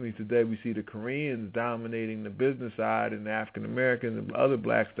unfortunately today we see the Koreans dominating the business side and the African Americans and other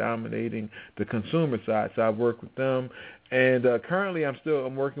blacks dominating the consumer side. So I work with them, and currently I'm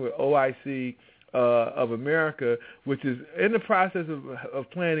working with OIC of America, which is in the process of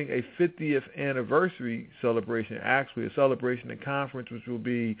planning a 50th anniversary celebration, actually a celebration and conference, which will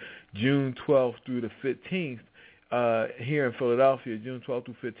be June 12th through the 15th here in Philadelphia, June 12th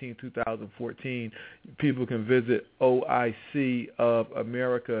through 15th, 2014. People can visit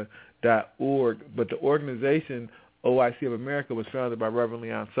oicofamerica.org. But the organization OIC of America was founded by Reverend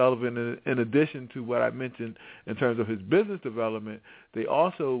Leon Sullivan. And in addition to what I mentioned in terms of his business development, they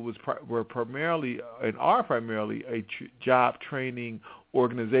also were primarily and are primarily a job training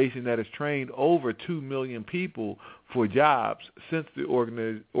organization that has trained over 2 million people for jobs since the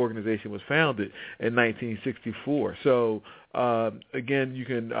organization was founded in 1964. So, again, you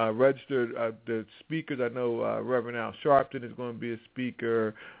can register the speakers. I know Reverend Al Sharpton is going to be a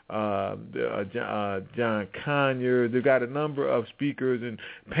speaker, John Conyers. They've got a number of speakers and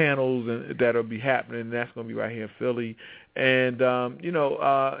panels that will be happening, and that's going to be right here in Philly. And,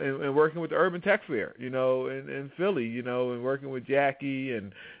 and working with the Urban Tech Fair, in Philly, and working with Jackie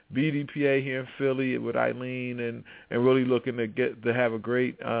and BDPA here in Philly with Eileen and really looking to have a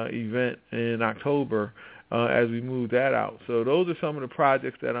great event in October as we move that out. So those are some of the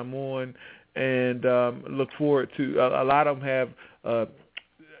projects that I'm on and look forward to. A lot of them have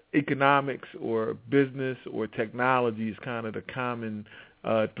economics or business or technology is kind of the common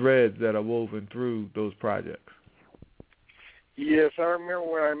threads that are woven through those projects. Yes, I remember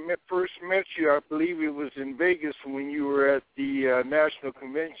when I first met you, I believe it was in Vegas when you were at the National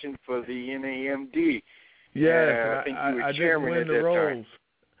Convention for the NAMD. Yes, I think you were I didn't win the rolls.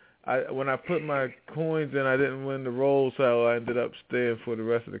 When I put my coins in, I didn't win the rolls, so I ended up staying for the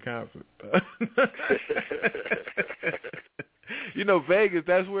rest of the conference. Vegas,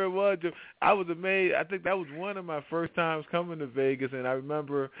 that's where it was. I was amazed. I think that was one of my first times coming to Vegas, and I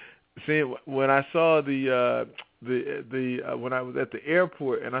remember seeing when I saw when I was at the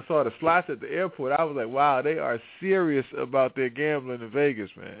airport and I saw the slots at the airport, I was like, wow, they are serious about their gambling in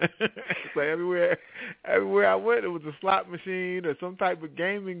Vegas, man. It's like everywhere I went, it was a slot machine or some type of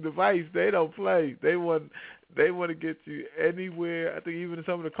gaming device. They don't play. They want to get you anywhere. I think even in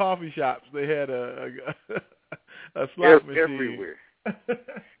some of the coffee shops, they had a slot machine. Everywhere.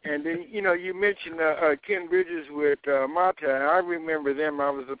 And then, you mentioned Ken Bridges with Mata. I remember them.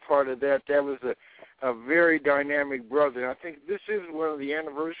 I was a part of that. That was a very dynamic brother. I think this is one of the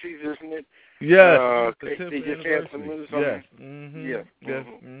anniversaries, isn't it? Yes. They just had some news on Yes. it. Mm-hmm. Yeah. Yes.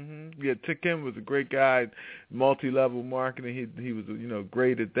 Mm-hmm. Yeah, Ken was a great guy, multi-level marketing. He was,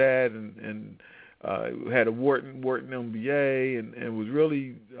 great at that and had a Wharton MBA and was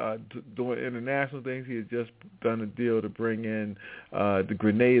really doing international things. He had just done a deal to bring in the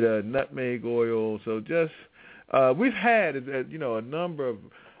Grenada nutmeg oil. So just we've had, a number of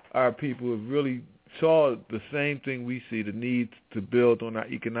our people who have really saw the same thing we see, the need to build on our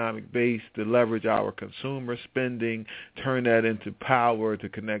economic base, to leverage our consumer spending, turn that into power to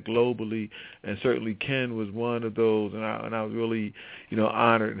connect globally. And certainly Ken was one of those, and I was really,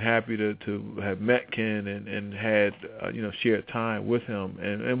 honored and happy to have met Ken and had, shared time with him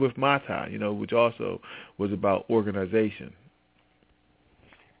and with Mata, which also was about organization.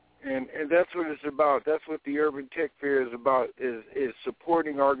 And that's what it's about. That's what the Urban Tech Fair is about, is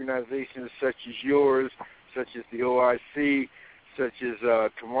supporting organizations such as yours, such as the OIC, such as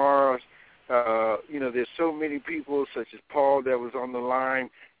Tomorrow's. There's so many people, such as Paul that was on the line,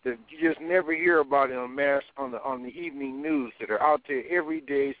 that you just never hear about it on the evening news, that are out there every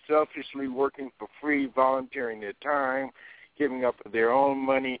day selfishly working for free, volunteering their time, giving up their own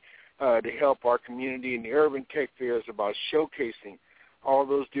money to help our community. And the Urban Tech Fair is about showcasing all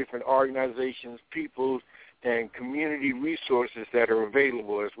those different organizations, people, and community resources that are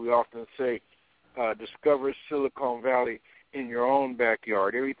available. As we often say, discover Silicon Valley in your own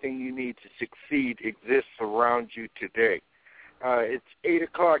backyard. Everything you need to succeed exists around you today. It's 8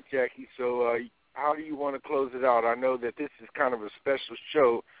 o'clock, Jackie, so how do you want to close it out? I know that this is kind of a special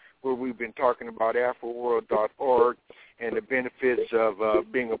show where we've been talking about AfroWorld.org and the benefits of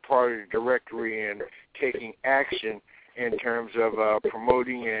being a part of the directory and taking action in terms of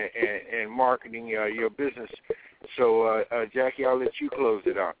promoting and marketing your business. So, Jackie, I'll let you close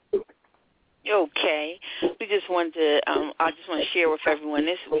it out. Okay. We just wanted to, I just want to share with everyone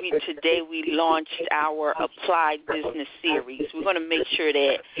today we launched our Applied Business Series. We're going to make sure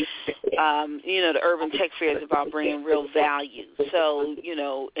that, the Urban Tech Fair is about bringing real value. So,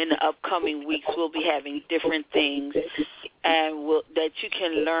 in the upcoming weeks, we'll be having different things and that you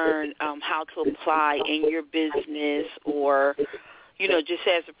can learn how to apply in your business or, just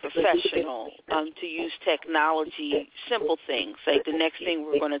as a professional, to use technology, simple things. Like the next thing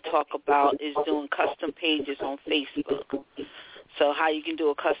we're going to talk about is doing custom pages on Facebook. So how you can do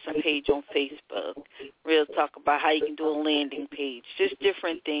a custom page on Facebook. We'll talk about how you can do a landing page. Just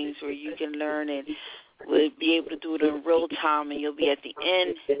different things where you can learn and will be able to do it in real time, and you'll be at the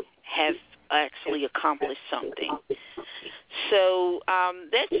end, have actually accomplish something. So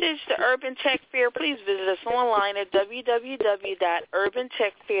this is the Urban Tech Fair. Please visit us online at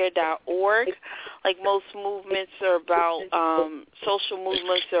www.urbantechfair.org. Like most movements are about, social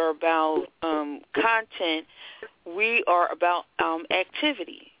movements are about content. We are about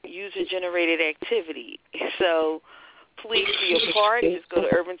activity, user-generated activity. So please be a part. Just go to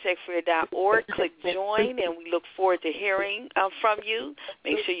urbantechfair.org, click join, and we look forward to hearing from you.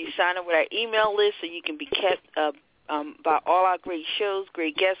 Make sure you sign up with our email list so you can be kept by all our great shows,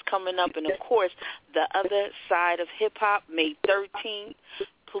 great guests coming up, and, of course, The Other Side of Hip-Hop, May 13th.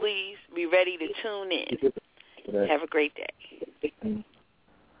 Please be ready to tune in. Have a great day.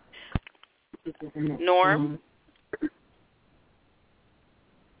 Norm?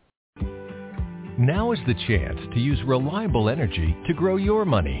 Now is the chance to use reliable energy to grow your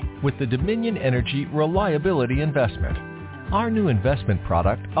money with the Dominion Energy Reliability Investment. Our new investment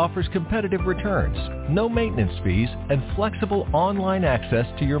product offers competitive returns, no maintenance fees, and flexible online access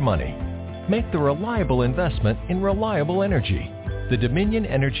to your money. Make the reliable investment in reliable energy. The Dominion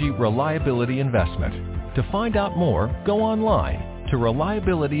Energy Reliability Investment. To find out more, go online to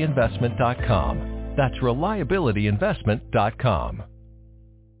reliabilityinvestment.com. That's reliabilityinvestment.com.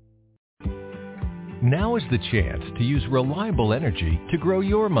 Now is the chance to use reliable energy to grow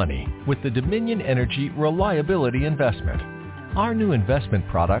your money with the Dominion Energy Reliability Investment. Our new investment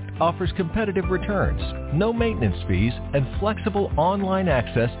product offers competitive returns, no maintenance fees, and flexible online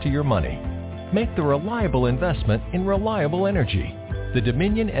access to your money. Make the reliable investment in reliable energy. The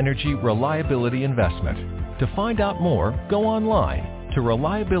Dominion Energy Reliability Investment. To find out more, go online to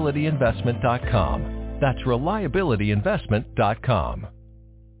reliabilityinvestment.com. That's reliabilityinvestment.com.